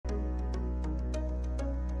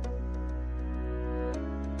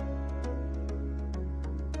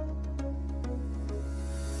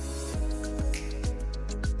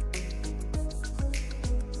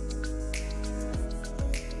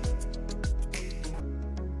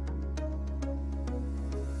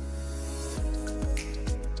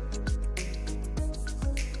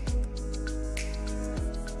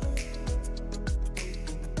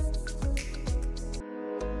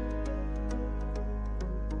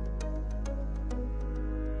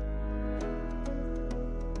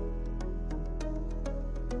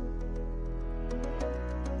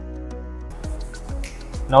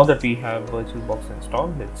Now that we have VirtualBox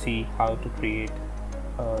installed, let's see how to create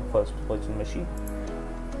our first virtual machine.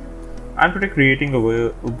 I'm today creating a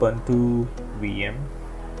Ubuntu Vm,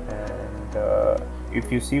 and if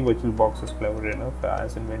you see VirtualBox is clever enough,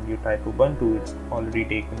 as in when you type Ubuntu, it's already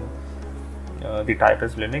taken the type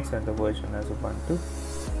as Linux and the version as Ubuntu,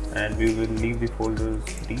 and we will leave the folders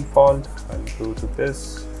default. I'll go to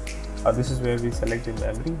this. This is where we select the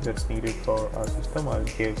memory that's needed for our system. I'll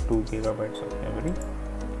give 2 GB of memory.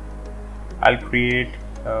 I'll create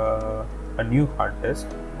a new hard disk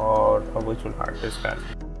or a virtual hard disk.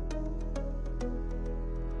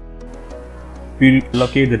 We'll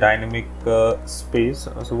locate the dynamic space.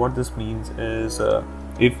 So what this means is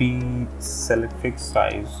if we select fixed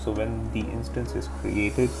size, so when the instance is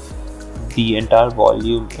created, the entire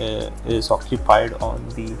volume is occupied on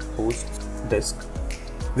the host disk.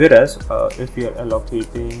 Whereas if we are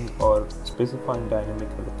allocating or specifying dynamic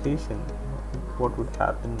allocation, what would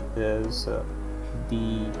happen is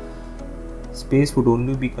the space would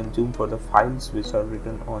only be consumed for the files which are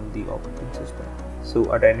written on the operating system. So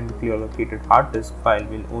a dynamically allocated hard disk file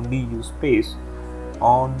will only use space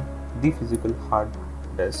on the physical hard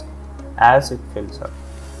disk as it fills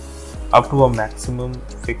up to a maximum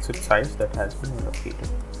fixed size that has been allocated.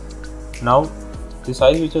 Now the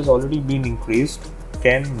size which has already been increased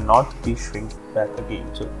cannot be shrink back again.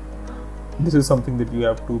 So this is something that you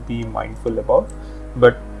have to be mindful about,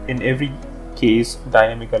 but in every case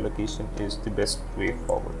dynamic allocation is the best way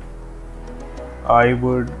forward. I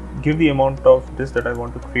would give the amount of disk that I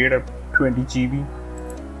want to create at 20 GB.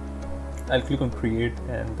 I'll click on create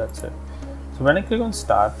and that's it. So when I click on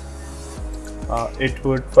start, it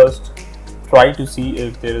would first try to see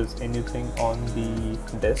if there is anything on the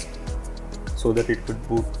disk so that it would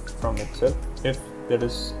boot from itself. If there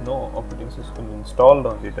is no operating system installed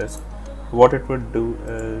on the disk, what it would do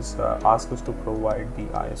is ask us to provide the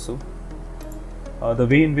ISO. The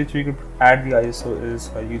way in which we could add the ISO is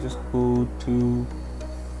you just go to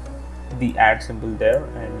the add symbol there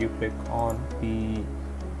and you click on the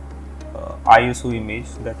ISO image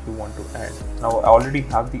that you want to add. Now I already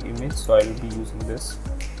have the image, so I will be using this.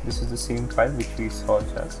 This is the same file which we saw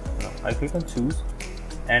just now. I click on choose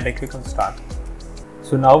and I click on start.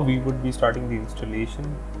 So now we would be starting the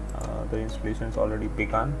installation. The installation is already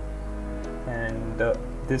begun, and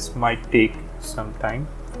this might take some time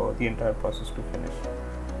for the entire process to finish.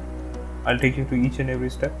 I'll take you to each and every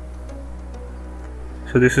step.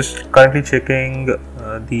 So this is currently checking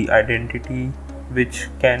the identity, which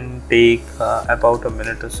can take about a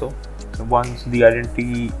minute or so. Once the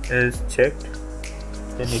identity is checked,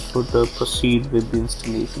 then it would proceed with the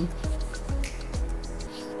installation.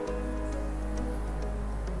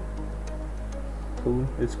 So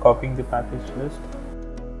it's copying the package list.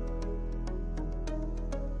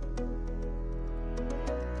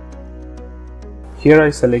 Here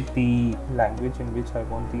I select the language in which I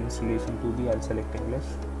want the installation to be. I'll select English.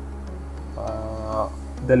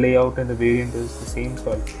 The layout and the variant is the same,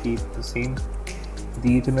 so I'll keep the same.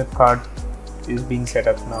 The Ethernet card is being set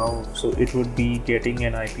up now, so it would be getting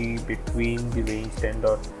an IP between the range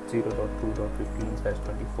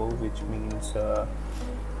 10.0.2.15/24, which means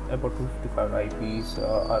about 255 IPs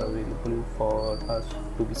are available for us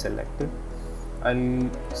to be selected. I'll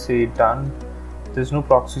say done. There's no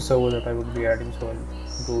proxy server that I would be adding, so I'll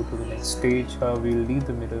go to the next stage. We'll leave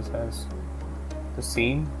the mirrors as the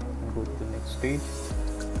same and go to the next stage,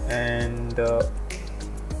 and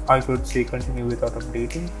I could say continue without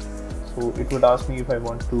updating. So it would ask me if I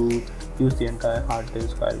want to use the entire hard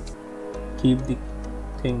disk. I'll keep the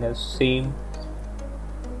thing as same.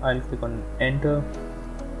 I'll click on enter,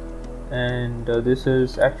 and this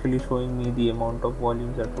is actually showing me the amount of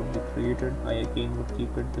volumes that would be created. I again would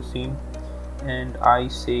keep it the same and I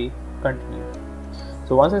say continue.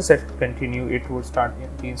 So once I set continue, it will start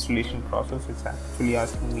the installation process. It's actually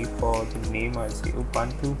asking me for the name. I'll say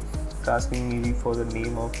Ubuntu. It's asking me for the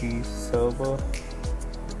name of the server.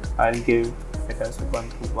 I'll give it as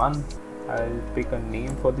Ubuntu 1. I'll pick a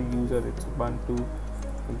name for the user. It's Ubuntu.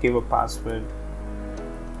 I'll give a password.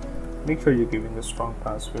 Make sure you're giving a strong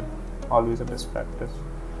password. Always a best practice.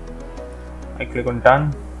 I click on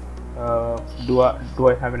done. Do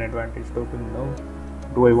I have an advantage token? No.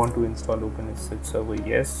 Do I want to install OpenSSH server?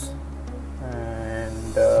 Yes.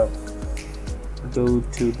 And go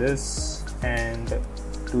to this and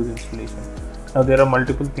do the installation. Now there are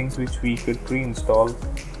multiple things which we could pre-install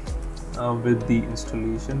with the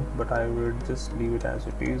installation, but I would just leave it as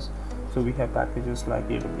it is. So we have packages like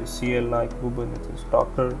AWS CLI, Kubernetes,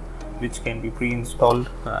 Docker, which can be pre-installed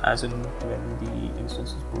as in when the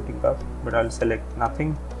instance is booting up, but I'll select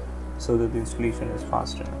nothing so that the installation is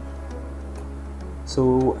fast enough.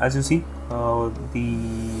 So as you see,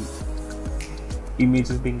 the image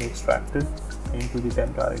is being extracted into the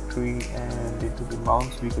temp directory and into the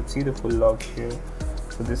mounts. We could see the full logs here.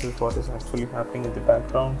 So this is what is actually happening in the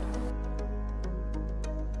background.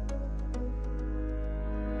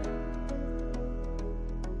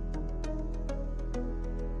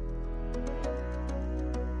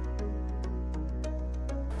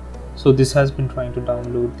 So this has been trying to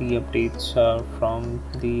download the updates from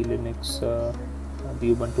the Linux,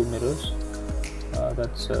 the Ubuntu mirrors.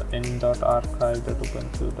 That's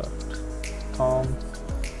in.archive.ubuntu.com.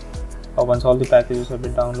 Once all the packages have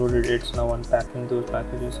been downloaded, it's now unpacking those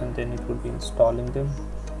packages and then it would be installing them.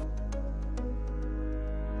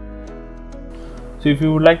 So if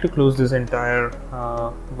you would like to close this entire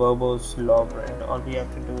verbose log, right, all we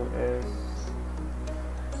have to do is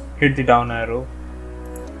hit the down arrow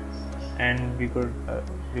and we could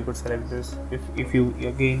select this. If you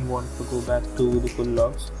again want to go back to the full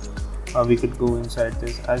logs, we could go inside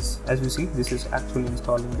this. As we see, this is actually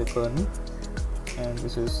installing the kernel and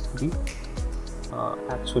this is the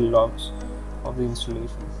actual logs of the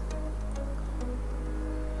installation.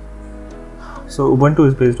 So Ubuntu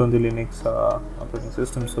is based on the Linux operating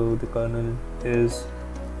system, so the kernel is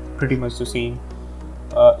pretty much the same.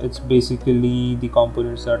 It's basically the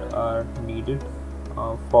components that are needed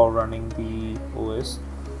for running the OS.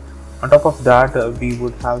 On top of that, we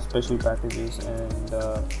would have special packages and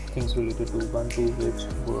things related to Ubuntu which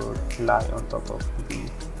would lie on top of the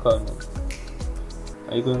kernel.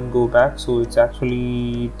 You can go back, so it's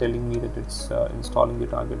actually telling me that it's installing the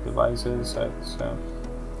target devices. It's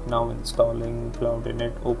now installing Cloud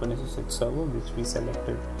Init OpenSSH server, which we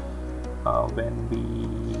selected when we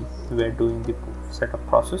were doing the setup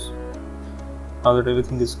process. Now that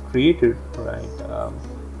everything is created, right,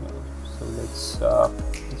 so let's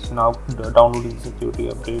now downloading the security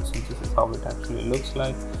updates, and this is how it actually looks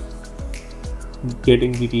like.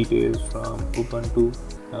 Getting the details from Ubuntu.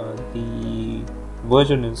 The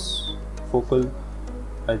version is focal.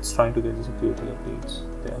 It's trying to get the security updates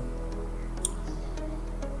there.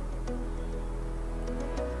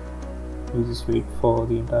 We just wait for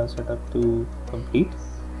the entire setup to complete.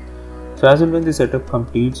 So as and when the setup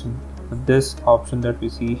completes, this option that we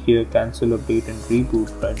see here, cancel, update and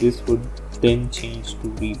reboot, right, this would then change to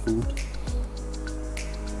reboot.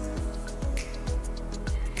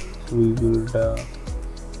 So we would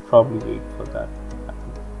probably wait for that.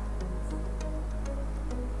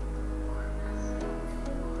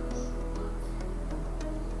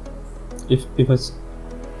 If it's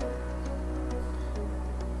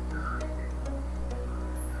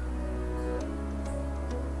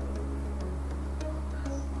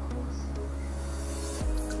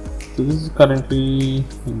so this is currently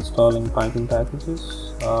installing Python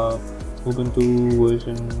packages. Ubuntu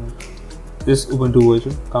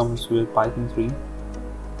version comes with Python 3.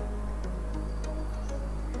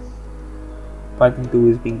 Python 2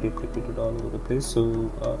 is being deprecated all over the place, so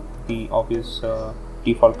the obvious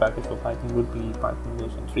default package for Python would be Python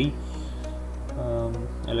version 3.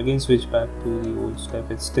 I'll again switch back to the old stuff.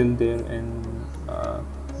 It's still there in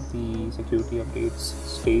the security updates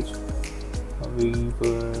stage. We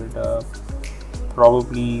would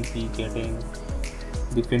probably be getting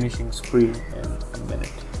the finishing screen in a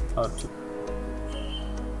minute or two.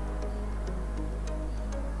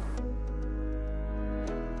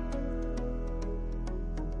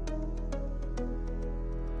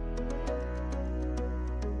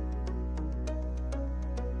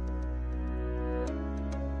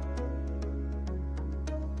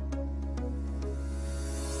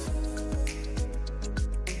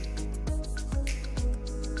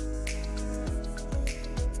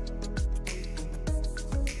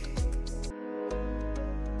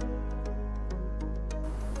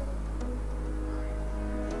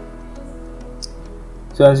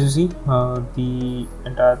 So as you see, the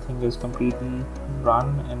entire thing is completely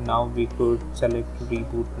run, and now we could select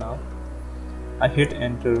reboot now. I hit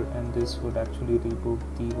enter and this would actually reboot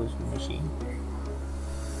the virtual machine.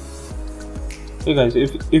 Hey guys,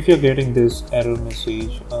 if you're getting this error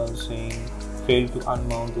message saying fail to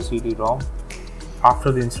unmount the CD-ROM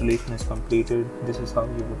after the installation is completed, this is how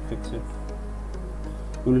you would fix it.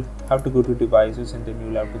 You'll have to go to devices and then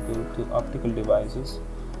you'll have to go to optical devices.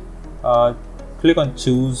 Click on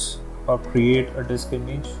choose or create a disk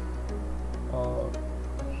image.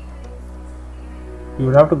 You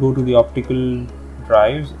would have to go to the optical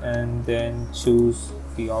drives and then choose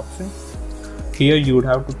the option. Here you would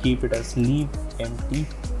have to keep it as leave empty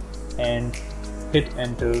and hit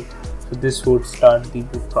enter. So this would start the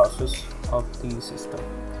boot process of the system.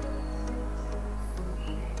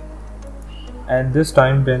 and this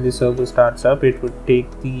time when the server starts up, it would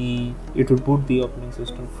boot the operating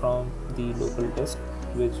system from the local disk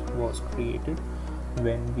which was created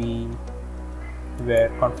when we were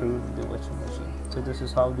configuring the virtual machine. So this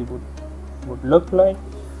is how the boot would look like.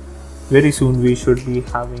 Very soon we should be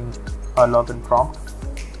having a login prompt.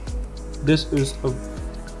 This is a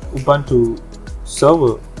Ubuntu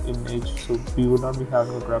Server image, so we would not be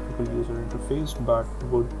having a graphical user interface but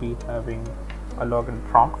would be having a login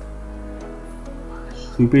prompt.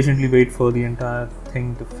 So we patiently wait for the entire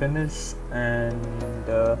thing to finish and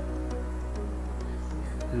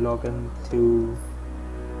log into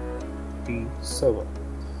the server.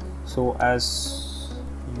 So as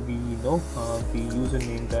we know, the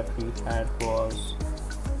username that we had was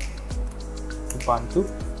Ubuntu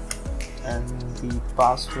and the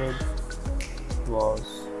password was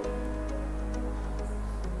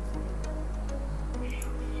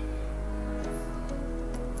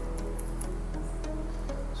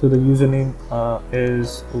so the username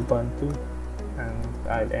is Ubuntu, and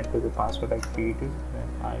I'll enter the password I created when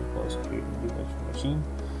I was creating the virtual machine.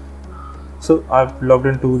 So I've logged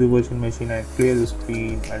into the virtual machine. I clear the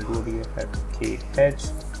screen. I'll do the FFKH.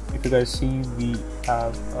 If you guys see, we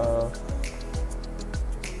have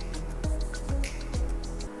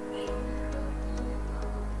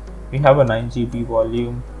a 9 GB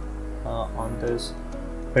volume on this.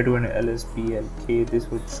 If I do an LSBLK, this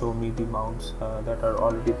would show me the mounts that are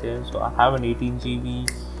already there. So I have an 18 GB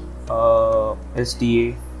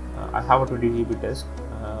SDA. I have a 20 GB disk.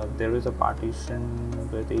 There is a partition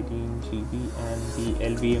with 18 GB, and the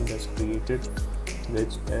LVM that's created,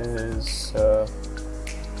 which is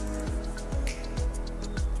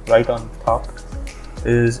right on top,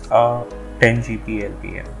 is a 10 GB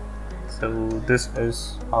LVM. So this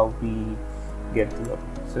is how we get the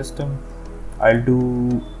operating system. I'll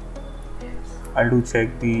do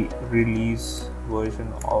check the release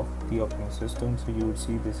version of the operating system. So you would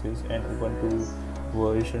see this is an Ubuntu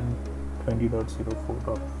version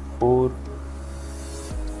 20.04.4.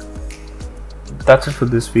 That's it for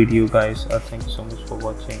this video, guys. Thank you so much for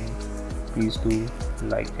watching. Please do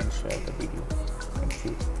like and share the video. Thank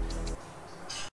you.